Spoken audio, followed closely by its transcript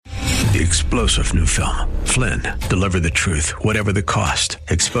The explosive new film, Flynn, deliver the truth, whatever the cost,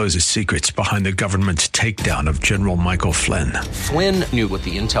 exposes secrets behind the government's takedown of General Michael Flynn. Flynn knew what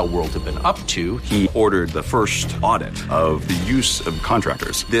the intel world had been up to. He ordered the first audit of the use of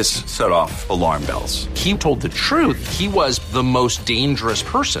contractors. This set off alarm bells. He told the truth. He was the most dangerous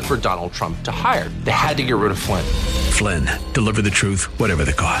person for Donald Trump to hire. They had to get rid of Flynn. Flynn, deliver the truth, whatever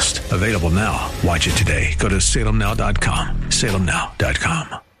the cost. Available now. Watch it today. Go to salemnow.com.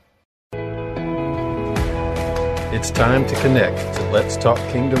 salemnow.com. It's time to connect to Let's Talk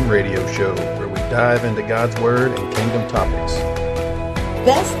Kingdom radio show, where we dive into God's Word and kingdom topics.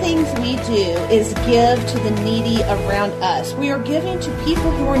 Best things we do is give to the needy around us. We are giving to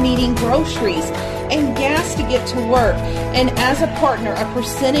people who are needing groceries and gas to get to work. And as a partner, a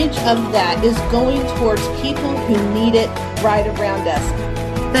percentage of that is going towards people who need it right around us.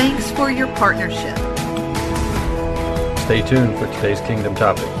 Thanks for your partnership. Stay tuned for today's kingdom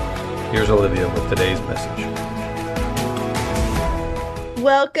topic. Here's Olivia with today's message.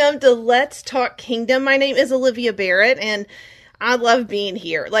 Welcome to Let's Talk Kingdom. My name is Olivia Barrett, and I love being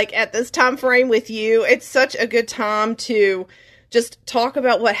here. Like, at this time frame with you, it's such a good time to just talk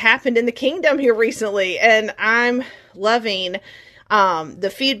about what happened in the kingdom here recently. And I'm loving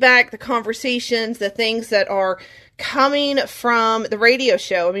the feedback, the conversations, the things that are coming from the radio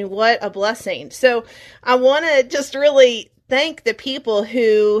show. I mean, what a blessing. So I want to just really thank the people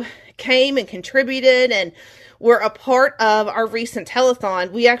who came and contributed and were a part of our recent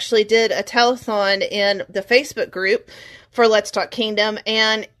telethon. We actually did a telethon in the Facebook group for Let's Talk Kingdom,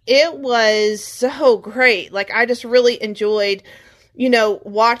 and it was so great. Like, I just really enjoyed,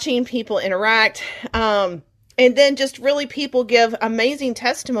 watching people interact, and then just really people give amazing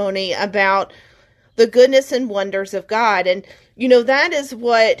testimony about the goodness and wonders of God. And, that is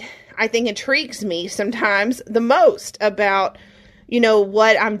what I think intrigues me sometimes the most about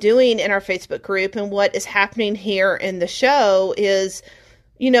what I'm doing in our Facebook group and what is happening here in the show is,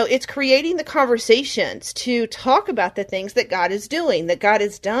 it's creating the conversations to talk about the things that God is doing, that God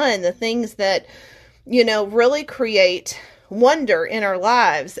has done, the things that, really create wonder in our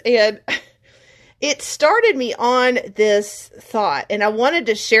lives. And it started me on this thought, and I wanted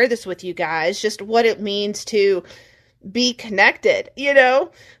to share this with you guys, just what it means to be connected,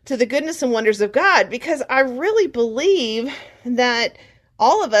 to the goodness and wonders of God, because I really believe that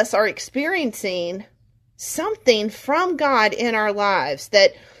all of us are experiencing something from God in our lives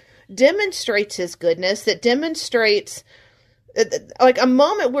that demonstrates His goodness, that demonstrates like a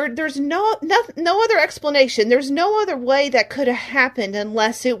moment where there's no other explanation. There's no other way that could have happened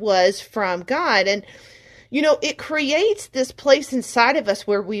unless it was from God. And it creates this place inside of us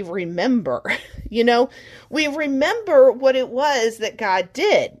where we remember, we remember what it was that God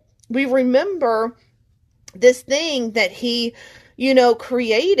did. We remember this thing that He,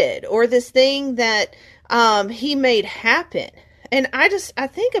 created, or this thing that He made happen. And I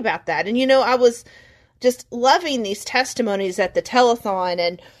think about that. And, I was just loving these testimonies at the telethon.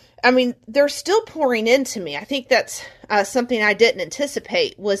 And I mean, they're still pouring into me. I think that's something I didn't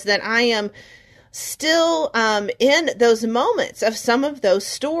anticipate, was that I am still in those moments of some of those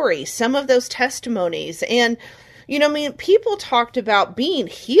stories, some of those testimonies. And, people talked about being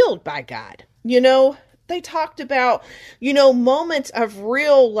healed by God. They talked about, moments of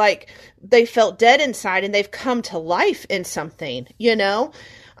real, like, they felt dead inside and they've come to life in something, there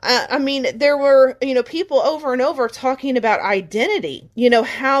were, people over and over talking about identity,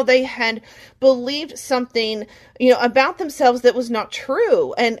 how they had believed something, about themselves that was not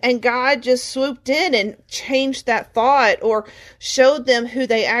true. And God just swooped in and changed that thought or showed them who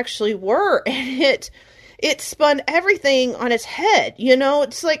they actually were. And it spun everything on its head.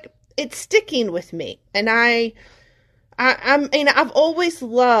 It's like, it's sticking with me. And I've always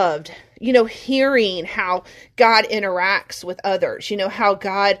loved, hearing how God interacts with others, how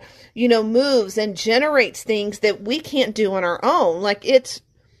God, moves and generates things that we can't do on our own. Like,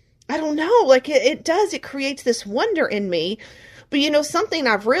 I don't know, like it does, it creates this wonder in me. But, something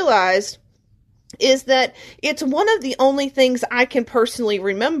I've realized is that it's one of the only things I can personally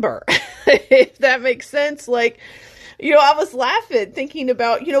remember, if that makes sense. Like, I was laughing thinking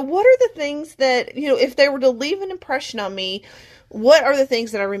about, what are the things that, if they were to leave an impression on me, what are the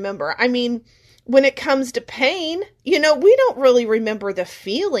things that I remember? I mean, when it comes to pain, we don't really remember the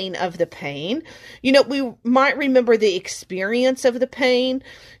feeling of the pain. We might remember the experience of the pain.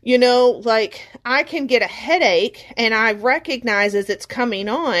 Like, I can get a headache and I recognize as it's coming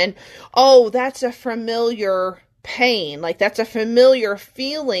on, oh, that's a familiar pain. Like, that's a familiar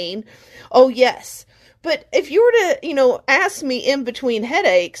feeling. Oh, yes. But if you were to, ask me in between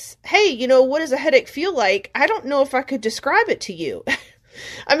headaches, hey, what does a headache feel like? I don't know if I could describe it to you.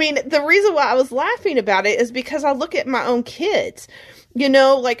 I mean, the reason why I was laughing about it is because I look at my own kids, you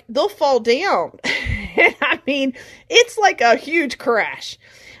know, like they'll fall down. And I mean, it's like a huge crash.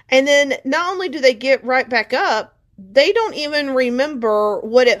 And then not only do they get right back up, they don't even remember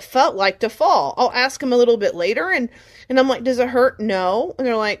what it felt like to fall. I'll ask them a little bit later and I'm like, does it hurt? No. And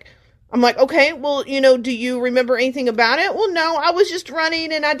they're like, I'm like, okay, well, you know, do you remember anything about it? Well, no, I was just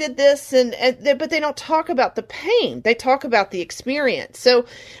running and I did this but they don't talk about the pain. They talk about the experience. So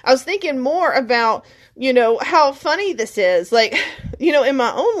I was thinking more about, you know, how funny this is. Like, you know, in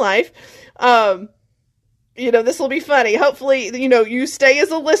my own life, you know, this will be funny. Hopefully, you know, you stay as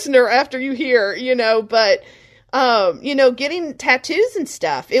a listener after you hear, you know, but, you know, getting tattoos and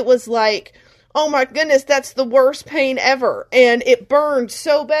stuff, it was like, oh my goodness, that's the worst pain ever. And it burned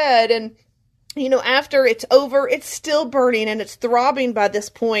so bad. And, you know, after it's over, it's still burning and it's throbbing by this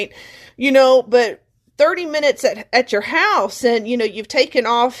point, you know, but 30 minutes at your house and, you know, you've taken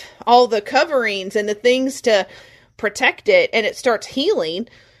off all the coverings and the things to protect it and it starts healing.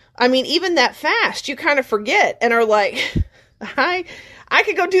 I mean, even that fast, you kind of forget and are like, I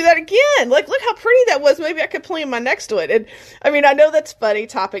could go do that again. Like, look how pretty that was. Maybe I could plan my next one. And I mean, I know that's a funny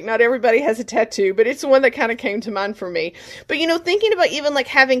topic. Not everybody has a tattoo, but it's the one that kind of came to mind for me. But, you know, thinking about even like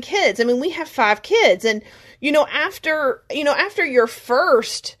having kids. I mean, we have 5 kids and, you know, after your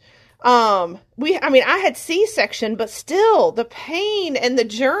first, I had C-section, but still the pain and the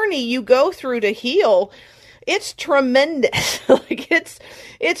journey you go through to heal, it's tremendous. Like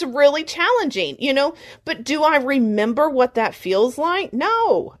it's really challenging, you know, but do I remember what that feels like?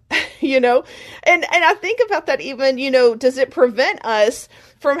 No, you know, and I think about that even, you know, does it prevent us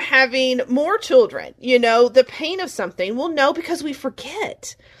from having more children? You know, the pain of something? Well, no, because we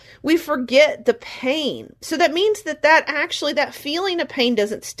forget the pain. So that means that feeling of pain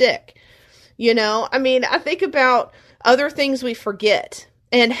doesn't stick. You know, I mean, I think about other things we forget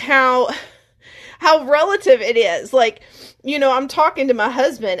and how relative it is. Like, you know, I'm talking to my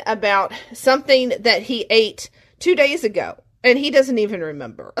husband about something that he ate 2 days ago and he doesn't even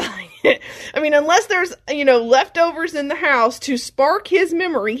remember. I mean, unless there's, you know, leftovers in the house to spark his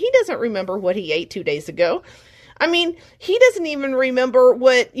memory, he doesn't remember what he ate 2 days ago. I mean, he doesn't even remember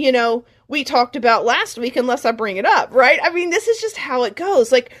what, you know, we talked about last week unless I bring it up, right? I mean, this is just how it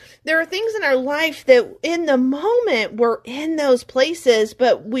goes. Like, there are things in our life that in the moment we're in those places,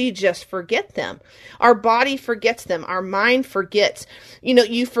 but we just forget them. Our body forgets them. Our mind forgets. You know,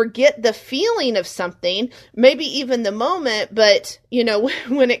 you forget the feeling of something, maybe even the moment, but, you know,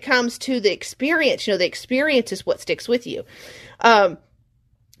 when it comes to the experience, you know, the experience is what sticks with you.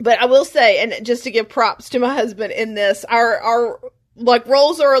 But I will say, and just to give props to my husband in this, our like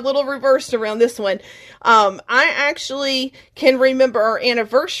roles are a little reversed around this one. I actually can remember our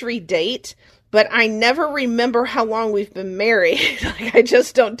anniversary date, but I never remember how long we've been married. Like, I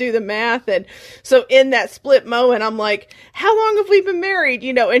just don't do the math. And so in that split moment, I'm like, how long have we been married?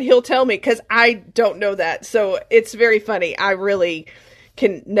 You know, and he'll tell me because I don't know that. So it's very funny. I really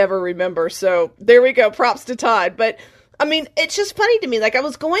can never remember. So there we go. Props to Todd. But I mean, it's just funny to me. Like, I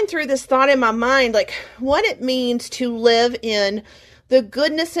was going through this thought in my mind, like what it means to live in the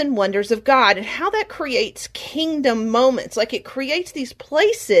goodness and wonders of God and how that creates kingdom moments. Like, it creates these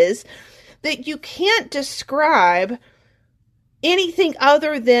places that you can't describe anything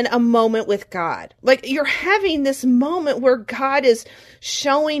other than a moment with God. Like, you're having this moment where God is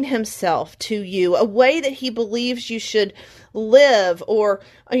showing himself to you, a way that he believes you should live, or,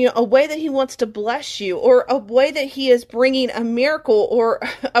 you know, a way that he wants to bless you, or a way that he is bringing a miracle or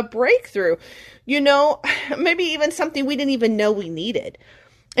a breakthrough, you know, maybe even something we didn't even know we needed.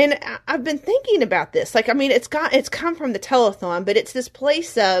 And I've been thinking about this. Like, I mean, it's come from the telethon, but it's this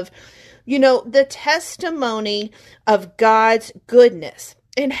place of, you know, the testimony of God's goodness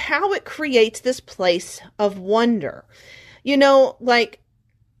and how it creates this place of wonder. You know, like,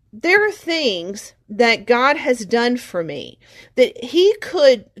 there are things that God has done for me that he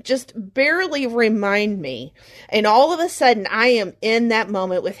could just barely remind me. And all of a sudden I am in that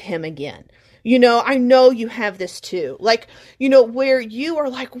moment with him again. You know, I know you have this too. Like, you know, where you are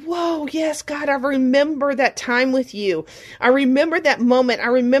like, whoa, yes, God, I remember that time with you. I remember that moment. I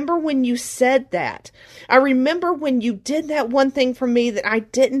remember when you said that. I remember when you did that one thing for me that I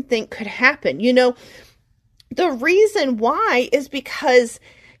didn't think could happen. You know, the reason why is because,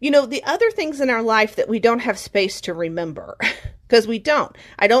 you know, the other things in our life that we don't have space to remember, because we don't.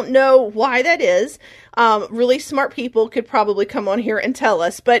 I don't know why that is. Really smart people could probably come on here and tell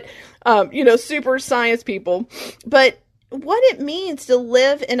us, but, you know, super science people. But what it means to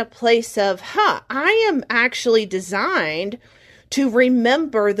live in a place of, I am actually designed to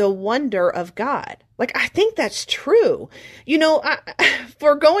remember the wonder of God. Like, I think that's true.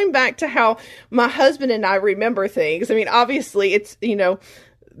 For going back to how my husband and I remember things, I mean, obviously it's,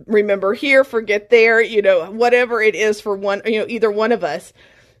 remember here, forget there, whatever it is for one, either one of us.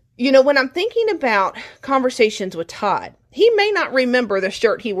 When I'm thinking about conversations with Todd, he may not remember the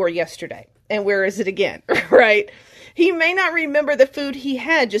shirt he wore yesterday. And where is it again? Right? He may not remember the food he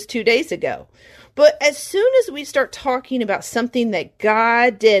had just 2 days ago. But as soon as we start talking about something that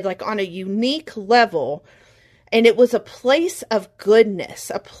God did, like on a unique level, and it was a place of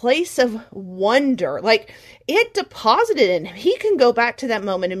goodness, a place of wonder, like it deposited in him, he can go back to that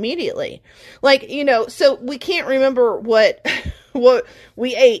moment immediately. Like, so we can't remember what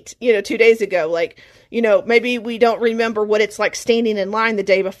we ate, 2 days ago. Like, maybe we don't remember what it's like standing in line the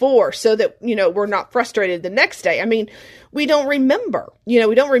day before so that, we're not frustrated the next day. I mean, we don't remember,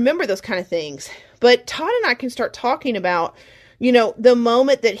 we don't remember those kind of things. But Todd and I can start talking about, the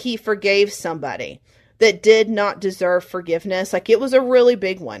moment that he forgave somebody that did not deserve forgiveness. Like, it was a really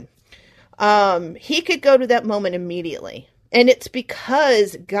big one. He could go to that moment immediately. And it's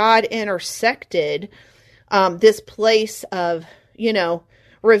because God intersected this place of,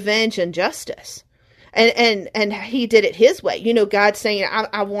 revenge and justice. And he did it his way. God saying,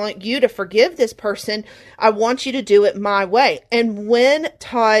 I want you to forgive this person. I want you to do it my way. And when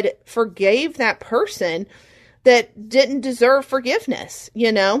Todd forgave that person that didn't deserve forgiveness,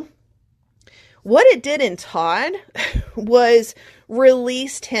 what it did in Todd was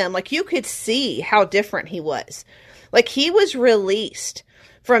released him. Like, you could see how different he was. Like, he was released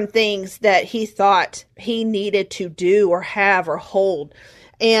from things that he thought he needed to do or have or hold.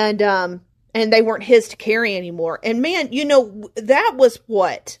 And they weren't his to carry anymore. And man, that was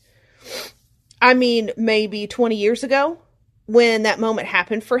maybe 20 years ago when that moment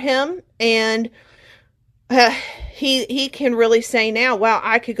happened for him. And he can really say now, wow,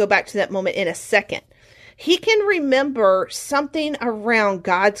 I could go back to that moment in a second. He can remember something around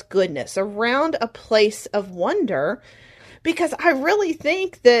God's goodness, around a place of wonder, because I really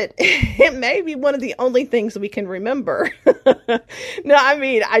think that it may be one of the only things we can remember. No,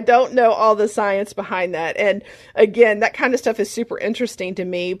 I don't know all the science behind that. And again, that kind of stuff is super interesting to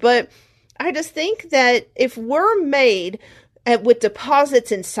me. But I just think that if we're made with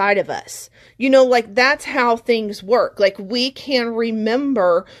deposits inside of us, that's how things work. Like, we can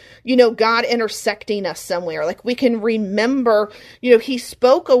remember, God intersecting us somewhere. Like, we can remember, he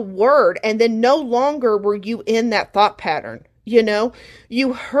spoke a word and then no longer were you in that thought pattern.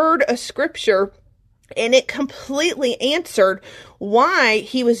 You heard a scripture and it completely answered why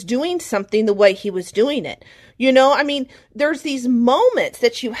he was doing something the way he was doing it. There's these moments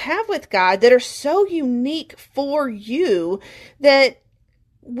that you have with God that are so unique for you that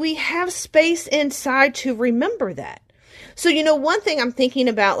we have space inside to remember that. So, one thing I'm thinking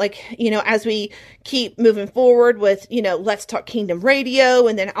about, as we keep moving forward with, Let's Talk Kingdom Radio,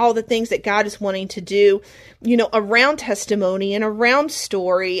 and then all the things that God is wanting to do, around testimony and around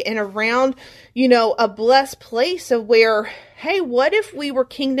story and around, a blessed place of where, hey, what if we were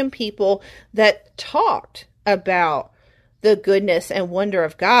kingdom people that talked about the goodness and wonder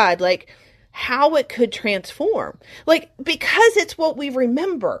of God, like how it could transform, because it's what we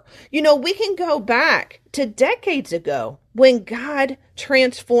remember. We can go back to decades ago when God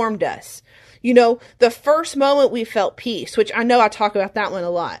transformed us. The first moment we felt peace, which I know I talk about that one a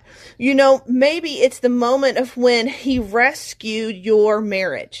lot. Maybe it's the moment of when he rescued your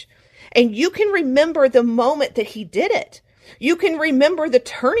marriage, and you can remember the moment that he did it. You can remember the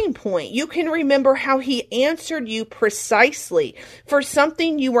turning point. You can remember how he answered you precisely for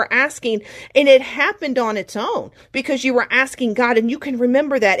something you were asking, and it happened on its own because you were asking God, and you can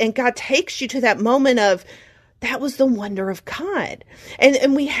remember that, and God takes you to that moment of, that was the wonder of God.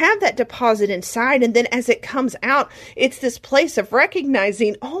 And we have that deposit inside, and then as it comes out, it's this place of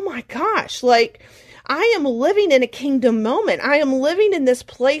recognizing, oh my gosh, I am living in a kingdom moment. I am living in this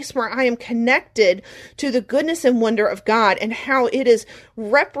place where I am connected to the goodness and wonder of God and how it is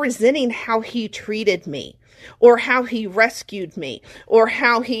representing how he treated me, or how he rescued me, or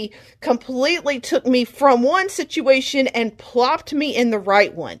how he completely took me from one situation and plopped me in the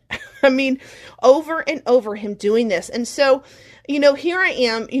right one. Over and over him doing this. And so, here I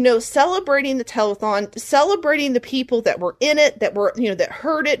am, celebrating the telethon, celebrating the people that were in it, that were, that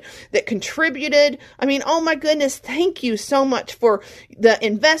heard it, that contributed. Oh my goodness, thank you so much for the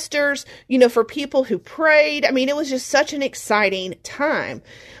investors, for people who prayed. It was just such an exciting time.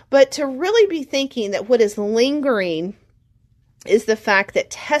 But to really be thinking that what is lingering is the fact that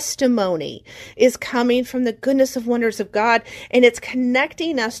testimony is coming from the goodness of wonders of God, and it's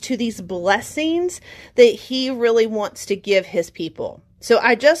connecting us to these blessings that he really wants to give his people. So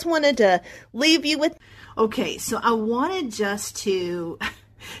I just wanted to leave you with, okay, so I wanted just to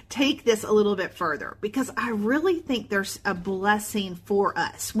take this a little bit further, because I really think there's a blessing for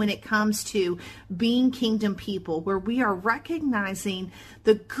us when it comes to being kingdom people, where we are recognizing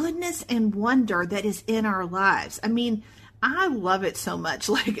the goodness and wonder that is in our lives. I mean, I love it so much.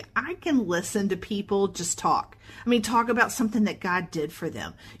 Like, I can listen to people just talk. I mean, talk about something that God did for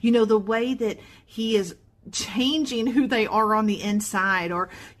them. You know, the way that he is changing who they are on the inside, or,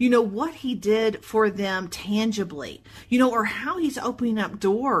 you know, what he did for them tangibly, you know, or how he's opening up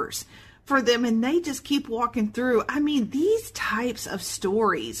doors for them and they just keep walking through. I mean, these types of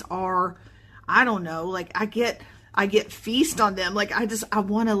stories are, I don't know, like I get feast on them. Like, I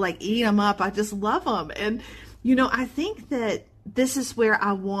want to like eat them up. I just love them. And, you know, I think that this is where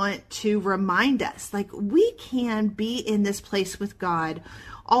I want to remind us, like, we can be in this place with God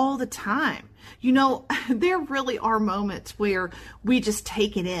all the time. You know, there really are moments where we just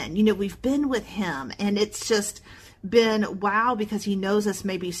take it in. You know, we've been with him and it's just been wow, because he knows us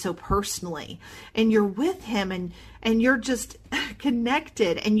maybe so personally, and you're with him and you're just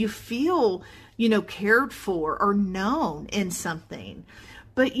connected and you feel, you know, cared for or known in something.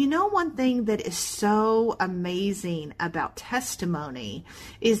 But you know, one thing that is so amazing about testimony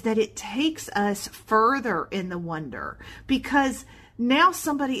is that it takes us further in the wonder, because now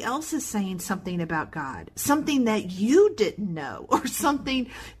somebody else is saying something about God, something that you didn't know, or something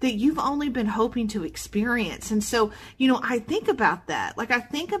that you've only been hoping to experience. And so, you know, I think about that. Like, I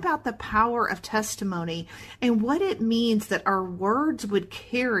think about the power of testimony and what it means that our words would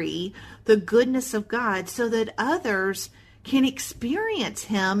carry the goodness of God so that others can experience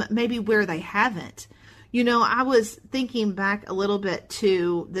him maybe where they haven't. You know, I was thinking back a little bit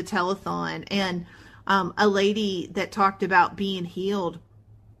to the telethon and a lady that talked about being healed.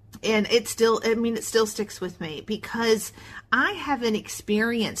 And it still sticks with me, because I haven't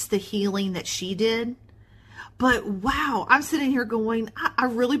experienced the healing that she did. But wow, I'm sitting here going, I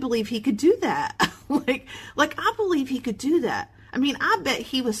really believe he could do that. like I believe he could do that. I mean, I bet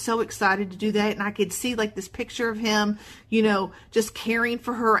he was so excited to do that. And I could see like this picture of him, you know, just caring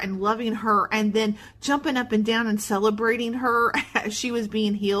for her and loving her and then jumping up and down and celebrating her as she was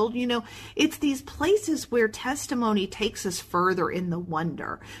being healed. You know, it's these places where testimony takes us further in the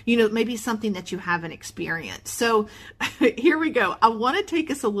wonder, you know, maybe something that you haven't experienced. So here we go. I want to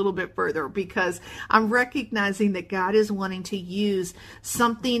take us a little bit further, because I'm recognizing that God is wanting to use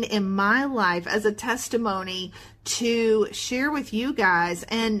something in my life as a testimony to share with you guys.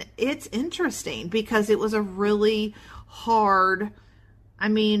 And it's interesting because it was a really hard,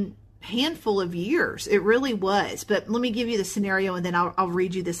 handful of years. It really was. But let me give you the scenario and then I'll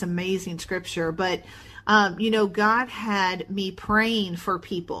read you this amazing scripture. But, you know, God had me praying for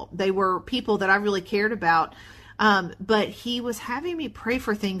people. They were people that I really cared about. But he was having me pray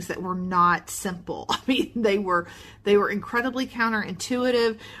for things that were not simple. I mean, they were incredibly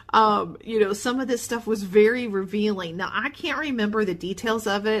counterintuitive. You know, some of this stuff was very revealing. Now, I can't remember the details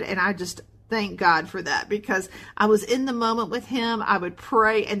of it, and I just thank God for that, because I was in the moment with him. I would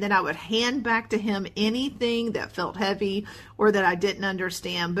pray, and then I would hand back to him anything that felt heavy or that I didn't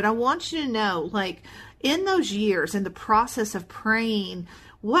understand. But I want you to know, like, in those years, in the process of praying,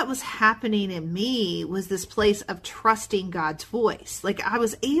 what was happening in me was this place of trusting God's voice. Like, I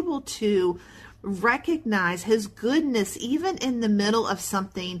was able to recognize his goodness even in the middle of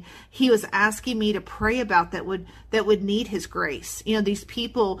something he was asking me to pray about that would need his grace. You know, these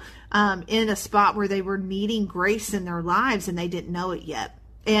people in a spot where they were needing grace in their lives and they didn't know it yet.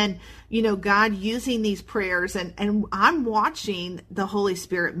 And, you know, God using these prayers, and I'm watching the Holy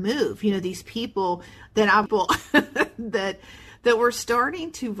Spirit move. You know, these people that we're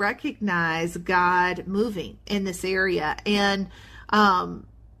starting to recognize God moving in this area. And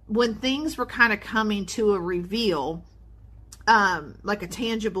when things were kind of coming to a reveal, like a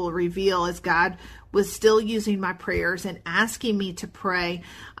tangible reveal, as God was still using my prayers and asking me to pray,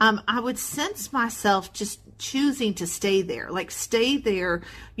 I would sense myself just choosing to stay there,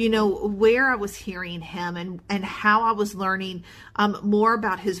 you know, where I was hearing him and how I was learning more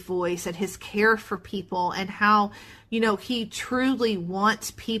about his voice and his care for people, and how, you know, he truly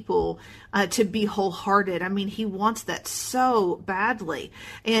wants people to be wholehearted. I mean, he wants that so badly.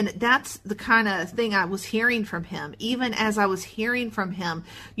 And that's the kind of thing I was hearing from him. Even as I was hearing from him,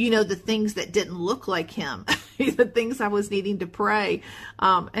 you know, the things that didn't look like him, the things I was needing to pray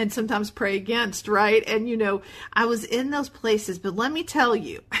and sometimes pray against, right? And, you know, I was in those places. But let me tell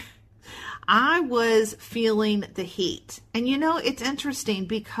you, I was feeling the heat. And you know, it's interesting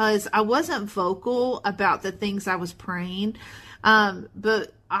because I wasn't vocal about the things I was praying,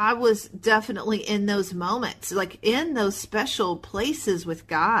 but I was definitely in those moments, like in those special places with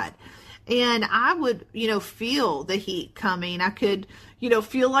God. And I would, feel the heat coming. I could,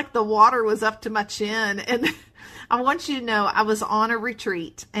 feel like the water was up to my chin. And I want you to know I was on a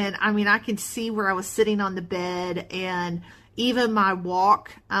retreat. And I mean, I can see where I was sitting on the bed, and even my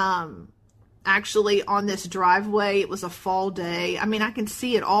walk, actually on this driveway. It was a fall day. I mean, I can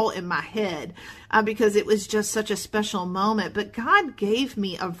see it all in my head because it was just such a special moment. But God gave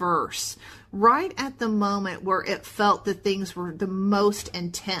me a verse right at the moment where it felt that things were the most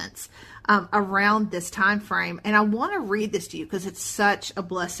intense around this time frame. And I want to read this to you because it's such a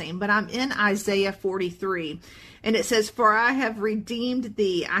blessing. But I'm in Isaiah 43, and it says, "For I have redeemed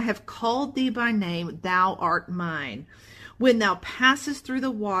thee, I have called thee by name, thou art mine. When thou passest through the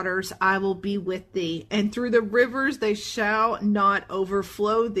waters, I will be with thee, and through the rivers they shall not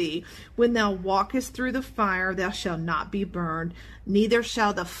overflow thee. When thou walkest through the fire, thou shalt not be burned, neither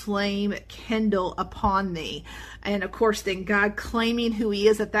shall the flame kindle upon thee." And of course, then God claiming who he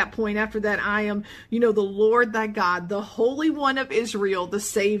is at that point after that, "I am, the Lord thy God, the Holy One of Israel, the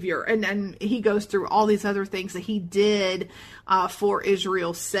Savior." And he goes through all these other things that he did for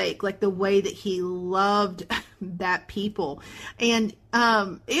Israel's sake, like the way that he loved that people. And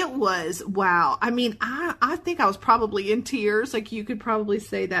it was, wow. I mean, I think I was probably in tears, like you could probably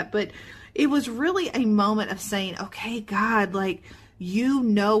say that, but it was really a moment of saying, okay, God, like, you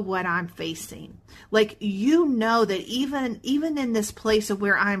know what I'm facing. Like, you know that even in this place of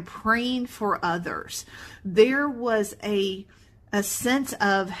where I'm praying for others, there was a sense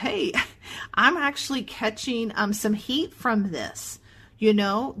of, hey, I'm actually catching some heat from this.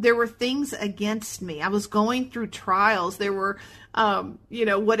 There were things against me. I was going through trials. There were,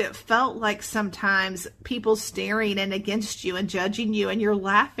 what it felt like sometimes people staring and against you and judging you, and you're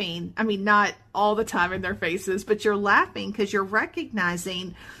laughing. I mean, not all the time in their faces, but you're laughing because you're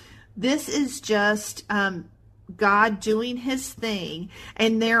recognizing this is just God doing his thing,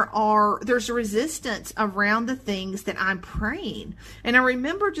 and there's resistance around the things that I'm praying. And I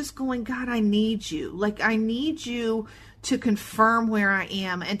remember just going, God, I need you. Like, I need you to confirm where I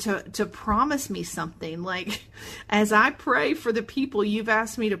am and to promise me something. Like, as I pray for the people you've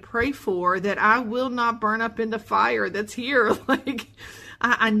asked me to pray for, that I will not burn up in the fire that's here. Like,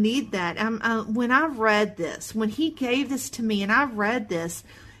 I need that. When I read this, when he gave this to me and I read this,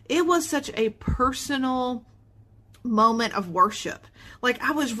 it was such a personal moment of worship. Like,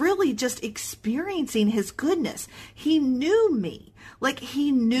 I was really just experiencing his goodness. He knew me. Like,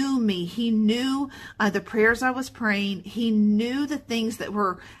 he knew me. He knew the prayers I was praying. He knew the things that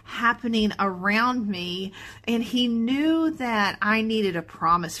were happening around me. And he knew that I needed a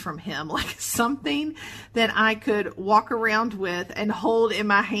promise from him, like something that I could walk around with and hold in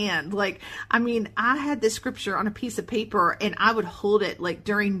my hand. Like, I mean, I had this scripture on a piece of paper, and I would hold it, like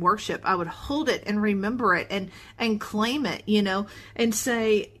during worship, I would hold it and remember it and claim it, and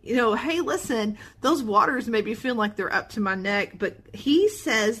say, hey, listen, those waters maybe feel like they're up to my neck, but he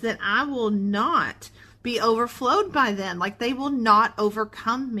says that I will not be overflowed by them. Like, they will not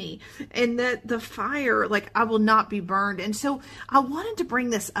overcome me, and that the fire, like, I will not be burned. And so I wanted to bring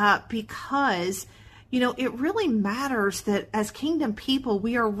this up because, it really matters that as kingdom people,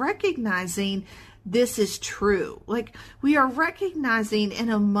 we are recognizing this is true. Like, we are recognizing in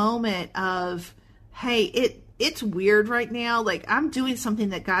a moment of, hey, it's weird right now. Like, I'm doing something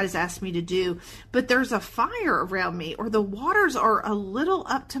that God has asked me to do, but there's a fire around me, or the waters are a little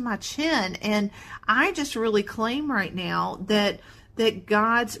up to my chin. And I just really claim right now that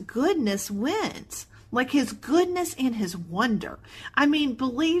God's goodness wins, like his goodness and his wonder. I mean,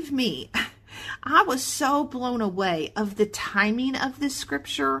 believe me, I was so blown away of the timing of this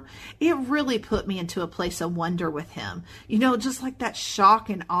scripture. It really put me into a place of wonder with him, just like that shock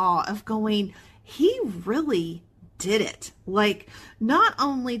and awe of going, he really did it. Like, not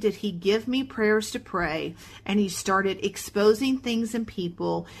only did he give me prayers to pray, and he started exposing things in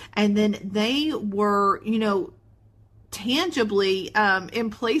people, and then they were, tangibly in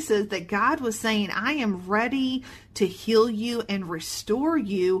places that God was saying, I am ready to heal you and restore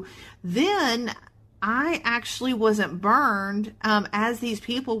you. Then I actually wasn't burned as these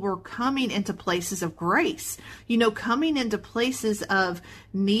people were coming into places of grace, coming into places of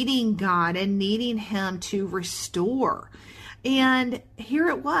needing God and needing him to restore. And here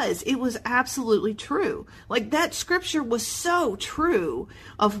it was absolutely true. Like, that scripture was so true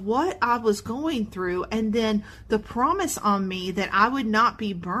of what I was going through. And then the promise on me that I would not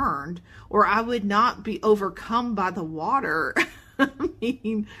be burned, or I would not be overcome by the water. I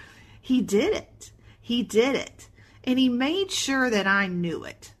mean, he did it. He did it. And he made sure that I knew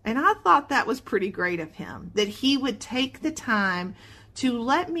it. And I thought that was pretty great of him, that he would take the time to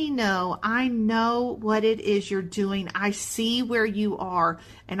let me know, I know what it is you're doing. I see where you are.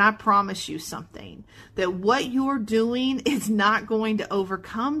 And I promise you something, that what you're doing is not going to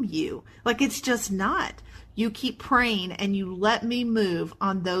overcome you. Like, it's just not. You keep praying and you let me move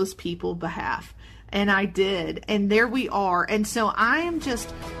on those people's behalf. And I did. And there we are. And so I am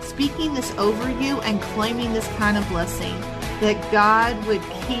just speaking this over you and claiming this kind of blessing, that God would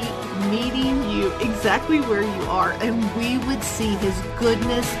keep meeting you exactly where you are, and we would see his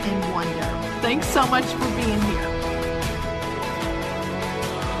goodness and wonder. Thanks so much for being here.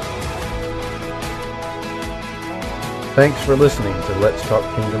 Thanks for listening to Let's Talk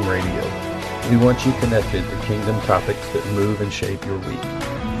Kingdom Radio. We want you connected to kingdom topics that move and shape your week.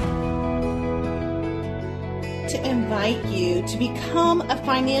 To invite you to become a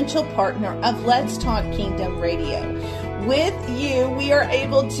financial partner of Let's Talk Kingdom Radio. With you, we are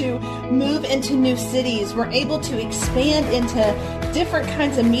able to move into new cities. We're able to expand into different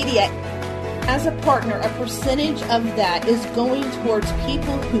kinds of media. As a partner, a percentage of that is going towards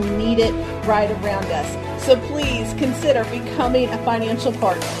people who need it right around us. So please consider becoming a financial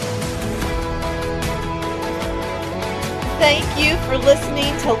partner. Thank you for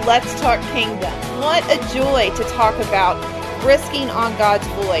listening to Let's Talk Kingdom. What a joy to talk about risking on God's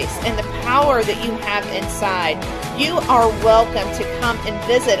voice and the power that you have inside. You are welcome to come and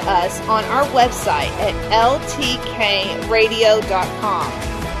visit us on our website at ltkradio.com.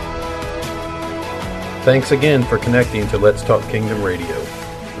 Thanks again for connecting to Let's Talk Kingdom Radio.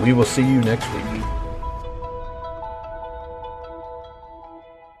 We will see you next week.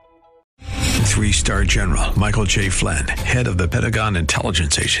 3-star General Michael J. Flynn, head of the Pentagon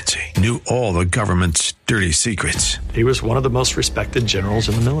Intelligence Agency, knew all the government's dirty secrets. He was one of the most respected generals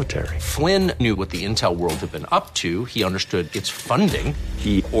in the military. Flynn knew what the intel world had been up to. He understood its funding.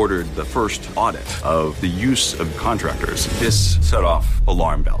 He ordered the first audit of the use of contractors. This set off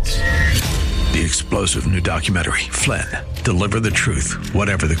alarm bells. The explosive new documentary, Flynn, Deliver the Truth,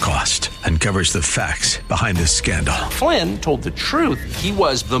 Whatever the Cost, uncovers the facts behind this scandal. Flynn told the truth. He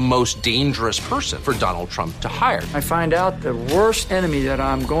was the most dangerous person for Donald Trump to hire. I find out the worst enemy that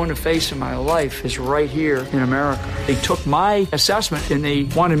I'm going to face in my life is right here in America. They took my assessment and they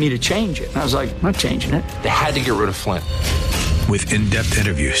wanted me to change it. And I was like, I'm not changing it. They had to get rid of Flynn. With in-depth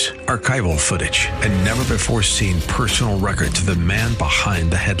interviews, archival footage, and never-before-seen personal records of the man behind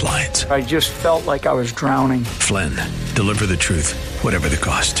the headlines. I just felt like I was drowning. Flynn, Deliver the Truth, Whatever the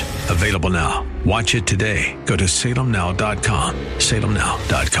Cost. Available now. Watch it today. Go to salemnow.com.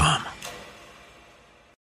 salemnow.com.